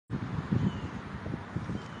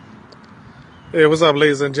Hey, what's up,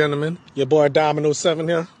 ladies and gentlemen? Your boy Dominoes 7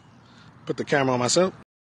 here. Put the camera on myself.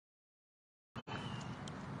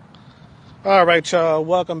 All right, y'all.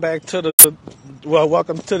 Welcome back to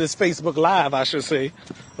welcome to this Facebook Live, I should say.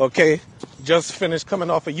 Okay, just finished coming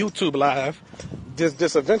off a YouTube Live.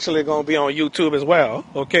 This eventually gonna be on YouTube as well.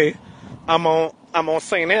 Okay, I'm on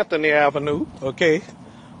St. Anthony Avenue. Okay,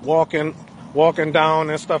 walking down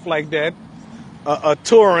and stuff like that.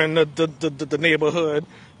 Touring the neighborhood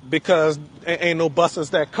because ain't no buses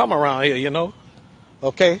that come around here, you know.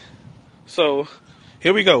 Okay, so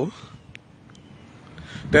here we go.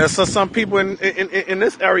 There's some people in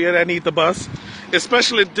this area that need the bus,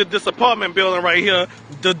 especially this apartment building right here,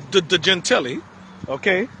 the Gentili.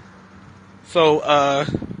 Okay, so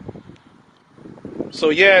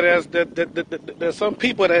yeah, there's some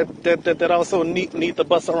people that also need the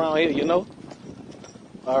bus around here, you know.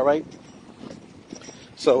 All right,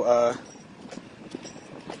 so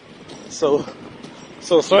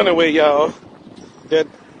so anyway, y'all. That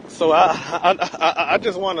so I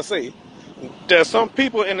just want to say there's some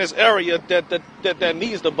people in this area that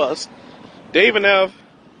needs the bus. They even have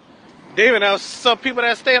some people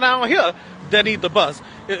that stay down here that need the bus.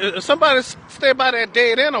 If somebody stay by that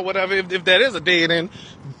dead end or whatever, if that is a dead end,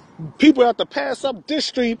 people have to pass up this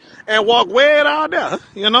street and walk way down there.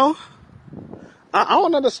 You know, I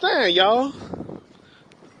don't understand, y'all.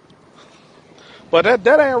 But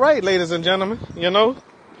that ain't right, ladies and gentlemen. You know,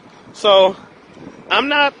 so I'm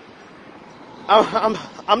not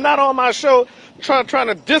on my show trying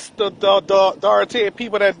to diss the articulate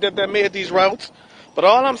people that made these routes. But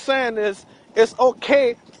all I'm saying is it's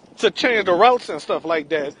okay to change the routes and stuff like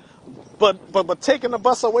that. But taking the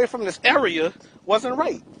bus away from this area wasn't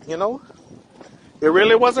right, you know? It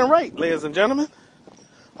really wasn't right, ladies and gentlemen.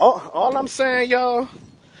 All I'm saying, y'all,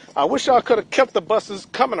 I wish y'all could have kept the buses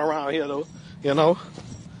coming around here though, you know?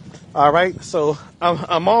 All right, so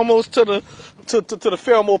I'm almost to the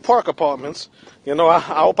Fillmore Park apartments. You know, I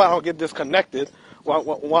hope I don't get disconnected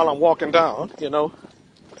while I'm walking down. You know,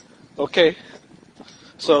 okay.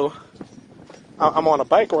 So I'm on a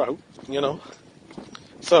bike route. You know,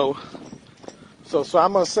 so I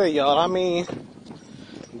must say, y'all. I mean,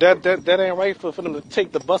 that ain't right for them to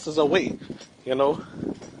take the buses away. You know,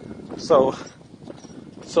 so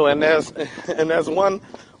and there's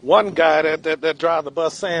one guy that drive the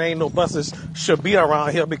bus saying ain't no buses should be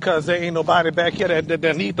around here because there ain't nobody back here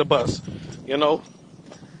that need the bus, you know.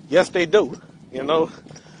 Yes, they do, you know.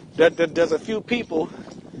 There's a few people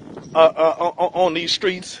on these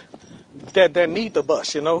streets that need the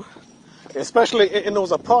bus, you know, especially in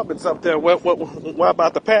those apartments up there where we're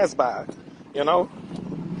about to pass by, you know,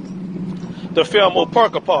 the Fillmore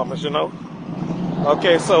Park apartments, you know.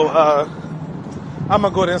 Okay, so I'm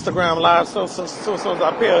gonna go to Instagram Live so as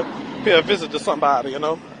I pay a visit to somebody, you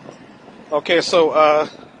know. Okay, so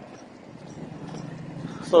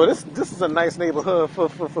this is a nice neighborhood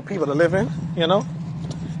for people to live in, you know.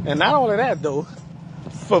 And not only that though,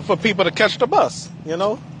 for people to catch the bus, you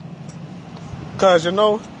know. Cause you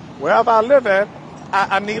know, wherever I live at,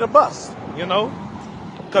 I need a bus, you know.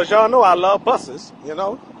 Cause y'all know I love buses, you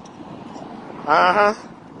know.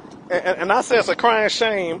 And I say it's a crying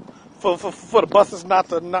shame for the buses not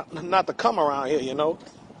to come around here, you know.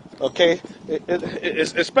 Okay,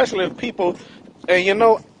 it's especially if people, and you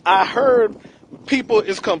know, I heard people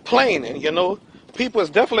is complaining. You know, people is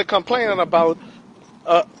definitely complaining about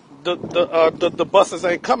the buses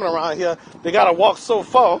ain't coming around here. They gotta walk so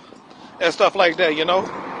far and stuff like that. You know.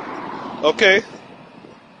 Okay.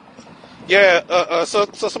 Yeah. So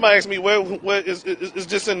somebody asked me where is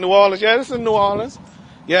this in New Orleans? Yeah, this is in New Orleans.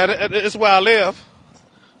 Yeah, it's where I live.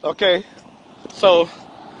 Okay. So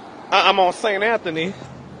I'm on St. Anthony.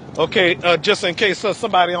 Okay, just in case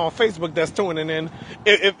somebody on Facebook that's tuning in,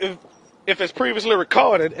 if it's previously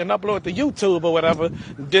recorded and uploaded to YouTube or whatever,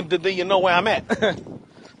 then you know where I'm at.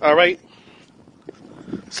 All right.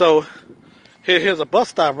 So here's a bus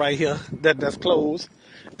stop right here that's closed,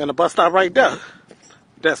 and a bus stop right there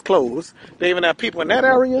that's closed. They even have people in that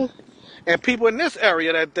area and people in this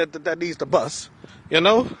area that needs the bus. You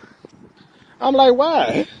know, I'm like,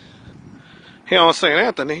 why? Here on St.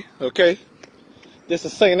 Anthony, okay. This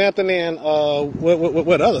is St. Anthony and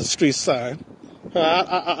what other street sign?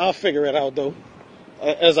 I'll figure it out though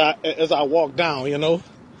as I walk down. You know,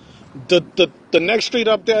 the next street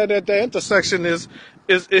up there that the intersection is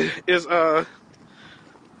the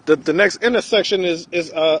next intersection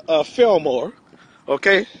is Fillmore.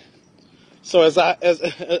 Okay, so as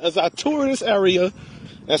I tour this area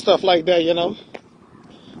and stuff like that, you know,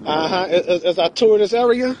 as I tour this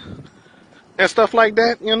area and stuff like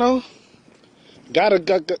that, you know.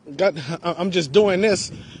 I'm just doing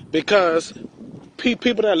this because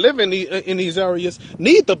people that live in these areas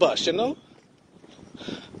need the bus, you know.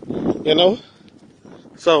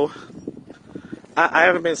 So I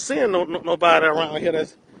haven't been seeing nobody around here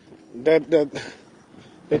that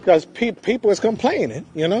because people is complaining,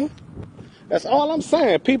 That's all I'm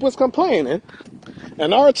saying. People is complaining.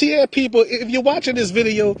 And RTA people, if you're watching this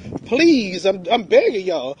video, please, I'm begging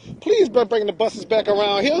y'all, please bring the buses back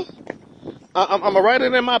around here. I'm gonna write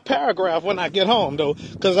it in my paragraph when I get home, though,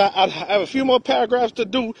 because I have a few more paragraphs to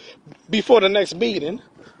do before the next meeting.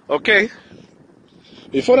 Okay?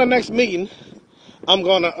 Before the next meeting, I'm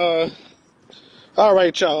gonna, all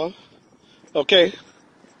right, y'all. Okay?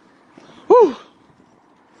 Whew.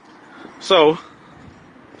 So,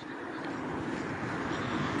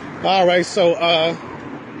 all right, so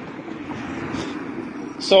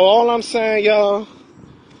all I'm saying, y'all,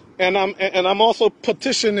 and I'm also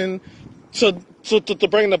petitioning to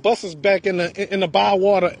bring the buses back in the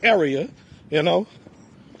Bywater area,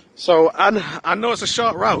 So I know it's a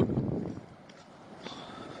short route.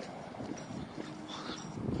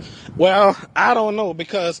 Well, I don't know,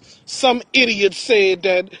 because some idiot said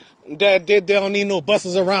that they don't need no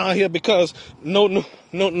buses around here because nobody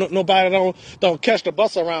don't catch the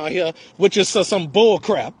bus around here, which is some bull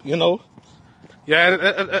crap, Yeah,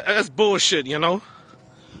 that's bullshit, All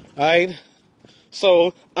right.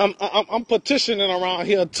 So I'm petitioning around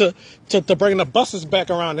here to bring the buses back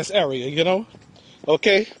around this area,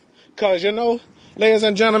 Okay, because ladies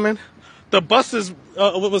and gentlemen, the buses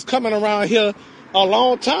was coming around here a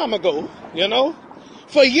long time ago,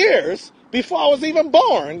 for years before I was even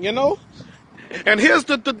born, And here's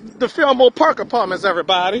the Fillmore Park Apartments,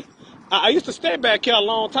 everybody. I used to stay back here a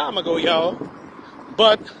long time ago, y'all,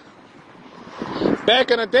 but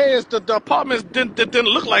back in the days, the apartments didn't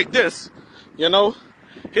look like this,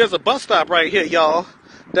 Here's a bus stop right here, y'all,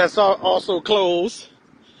 that's also closed.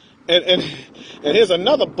 And here's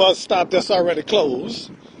another bus stop that's already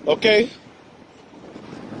closed. Okay?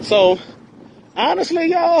 So,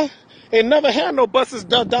 honestly, y'all, ain't never had no buses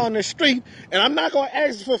down the street, and I'm not going to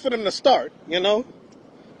ask for them to start, Never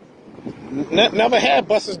had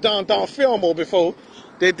buses down Fillmore before.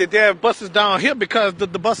 They have buses down here because the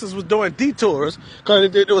buses was doing detours,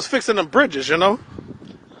 because it was fixing the bridges,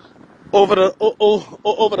 over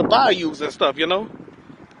the bayous and stuff,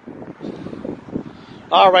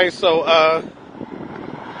 All right, so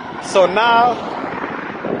now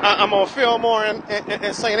I'm on Fillmore and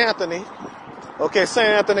St. Anthony. Okay, St.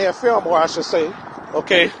 Anthony and Fillmore, I should say.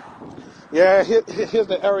 Okay, yeah, here's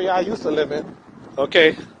the area I used to live in.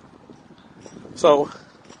 Okay, so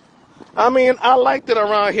I mean, I liked it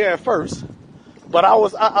around here at first, but I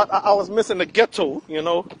was missing the ghetto,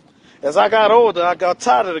 As I got older, I got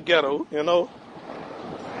tired of the ghetto,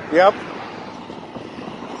 Yep.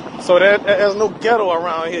 So there's no ghetto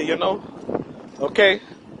around here, Okay,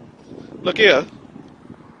 look here.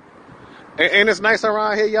 Ain't it nice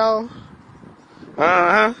around here, y'all?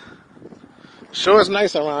 Uh-huh. Sure, it's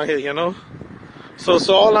nice around here, So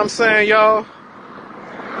all I'm saying, y'all,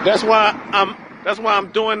 that's why I'm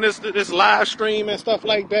doing this live stream and stuff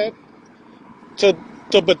like that, to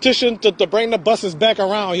petition to bring the buses back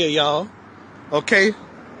around here, y'all. Okay.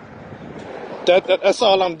 That's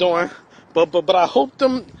all I'm doing. But I hope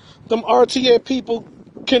them RTA people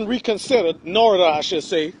can reconsider. Nor I should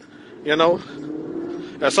say,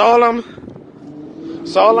 That's all I'm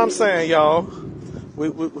saying, y'all.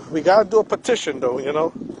 We gotta do a petition,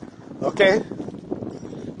 though, Okay.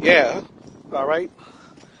 Yeah. All right.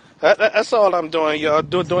 That's all I'm doing, y'all.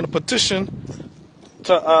 Doing a petition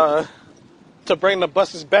to bring the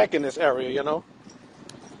buses back in this area, I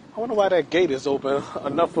wonder why that gate is open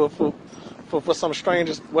enough for some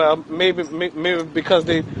strangers. Well, maybe because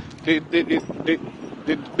they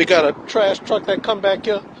got a trash truck that come back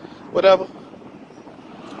here, whatever.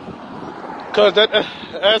 Cause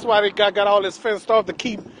that's why they got all this fenced off to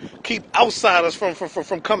keep outsiders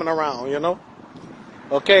from coming around,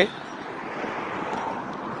 Okay.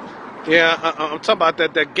 Yeah, I'm talking about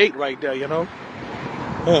that gate right there,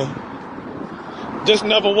 This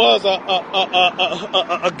never was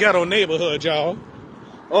a ghetto neighborhood, y'all.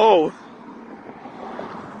 Oh,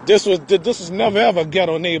 this was never ever a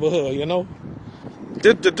ghetto neighborhood,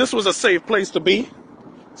 This was a safe place to be,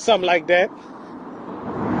 something like that.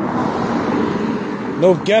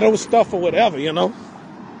 No ghetto stuff or whatever,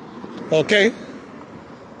 Okay.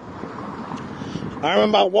 I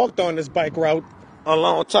remember I walked on this bike route a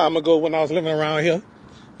long time ago when I was living around here.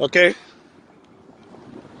 Okay.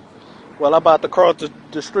 Well, I'm about to cross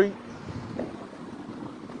the street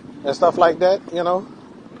and stuff like that,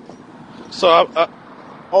 So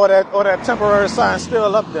all that temporary sign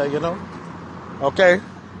still up there, Okay.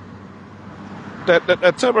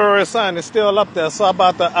 That temporary sign is still up there. So I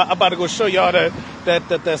about to go show y'all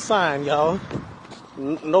that sign, y'all.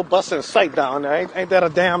 No bus in sight down there. Ain't that a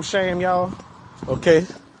damn shame, y'all? Okay.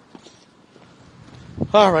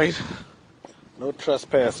 All right. No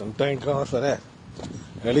trespassing. Thank God for that.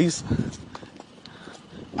 At least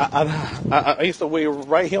I used to wait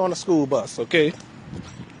right here on the school bus. Okay.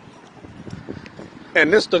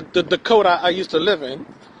 And this the code I used to live in,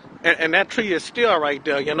 and that tree is still right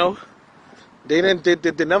there. You know. They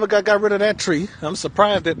never got rid of that tree. I'm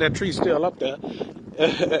surprised that that tree's still up there.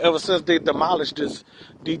 Ever since they demolished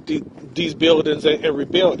these buildings and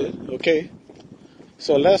rebuilt it. Okay.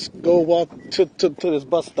 So let's go walk to this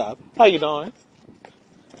bus stop. How you doing?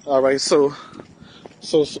 All right. So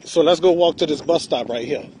let's go walk to this bus stop right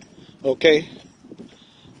here. Okay.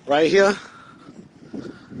 Right here.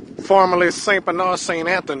 Formerly St. Bernard St.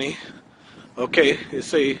 Anthony. Okay.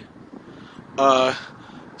 It's a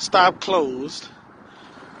stop closed.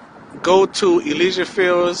 Go to Elysia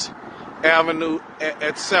Fields Avenue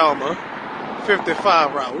at Selma,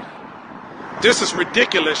 55 route. This is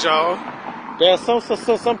ridiculous, y'all. There's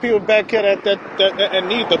some people back here that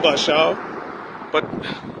need the bus, y'all.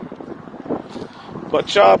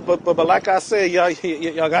 But y'all, but like I said,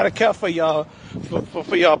 y'all gotta care for y'all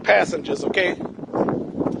for y'all passengers, okay?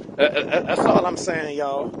 That's all I'm saying,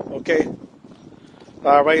 y'all. Okay.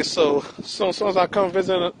 All right. So soon as I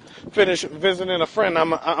finish visiting a friend,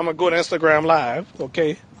 I'm gonna go to Instagram Live.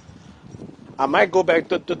 Okay. I might go back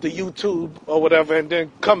to YouTube or whatever, and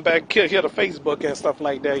then come back here to Facebook and stuff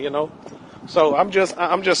like that. You know. So I'm just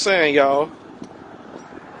saying, y'all.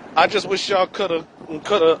 I just wish y'all coulda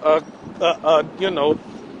you know.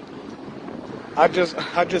 I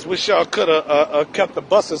just wish y'all coulda kept the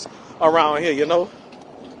buses around here. You know.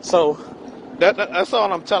 So that's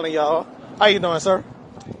all I'm telling y'all. How you doing, sir?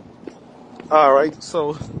 All right.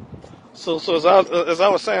 So as I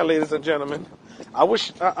was saying, ladies and gentlemen, I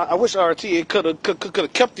wish RTA could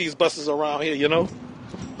have kept these buses around here. You know.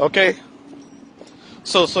 Okay.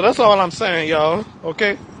 So that's all I'm saying, y'all.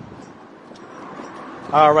 Okay.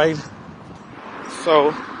 All right.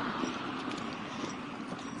 So,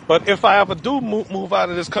 but if I ever do move out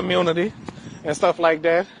of this community and stuff like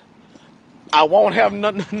that, I won't have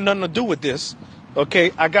nothing to do with this.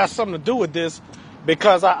 Okay, I got something to do with this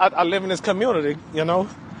because I live in this community. You know,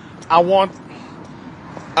 I want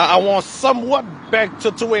somewhat back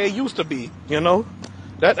to where it used to be. You know,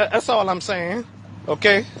 that's all I'm saying.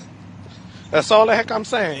 Okay, that's all the heck I'm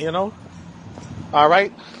saying. You know, all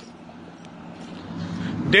right.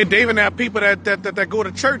 They even have people that go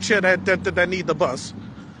to church here that need the bus.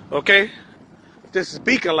 Okay, this is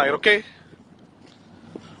Beacon Light. Okay.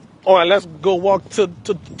 All right, let's go walk to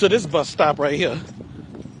this bus stop right here,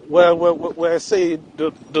 where it say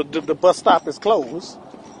the bus stop is closed.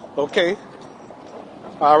 Okay.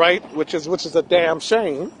 All right, which is a damn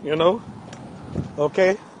shame, you know.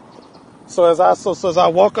 Okay. So as I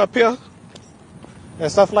walk up here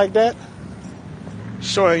and stuff like that,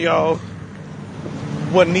 showing y'all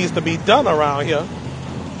what needs to be done around here,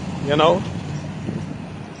 you know.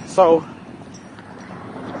 So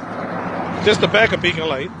just the back of Beacon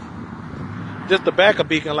Light. Just the back of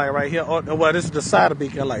Beacon Light right here. Well, this is the side of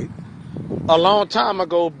Beacon Light. A long time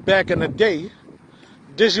ago, back in the day,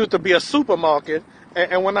 this used to be a supermarket.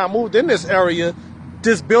 And when I moved in this area,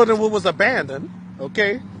 this building was abandoned.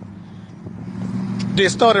 Okay. They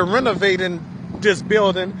started renovating this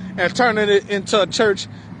building and turning it into a church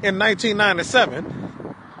in 1997.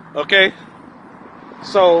 Okay.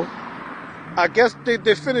 So I guess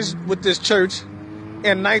they finished with this church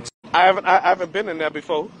in 19. I haven't been in there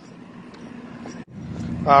before.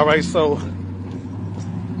 All right, so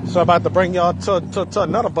I'm about to bring y'all to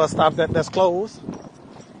another bus stop that's closed.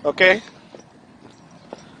 Okay.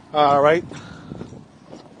 All right.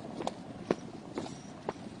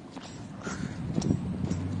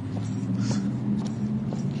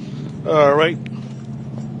 All right.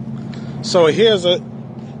 So here's a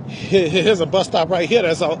bus stop right here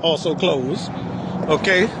that's also closed.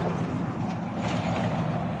 Okay.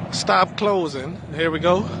 Stop closing. Here we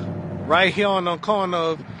go. Right here on the corner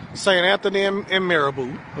of St. Anthony and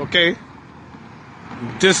Marabou. Okay.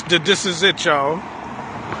 This is it, y'all.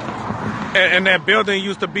 And that building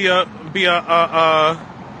used to be a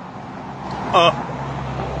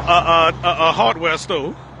hardware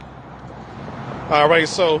store. All right,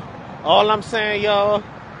 so all I'm saying, y'all,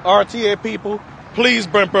 RTA people, please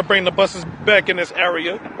bring the buses back in this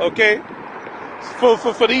area, okay?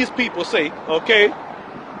 For these people's sake, okay?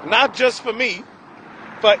 Not just for me,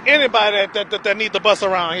 for anybody that need the bus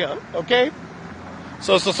around here, okay?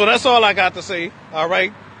 So that's all I got to say, all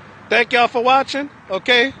right? Thank y'all for watching,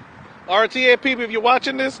 okay? RTA people, if you're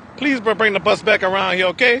watching this, please bring the bus back around here,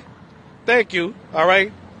 okay? Thank you. All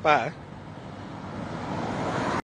right. Bye.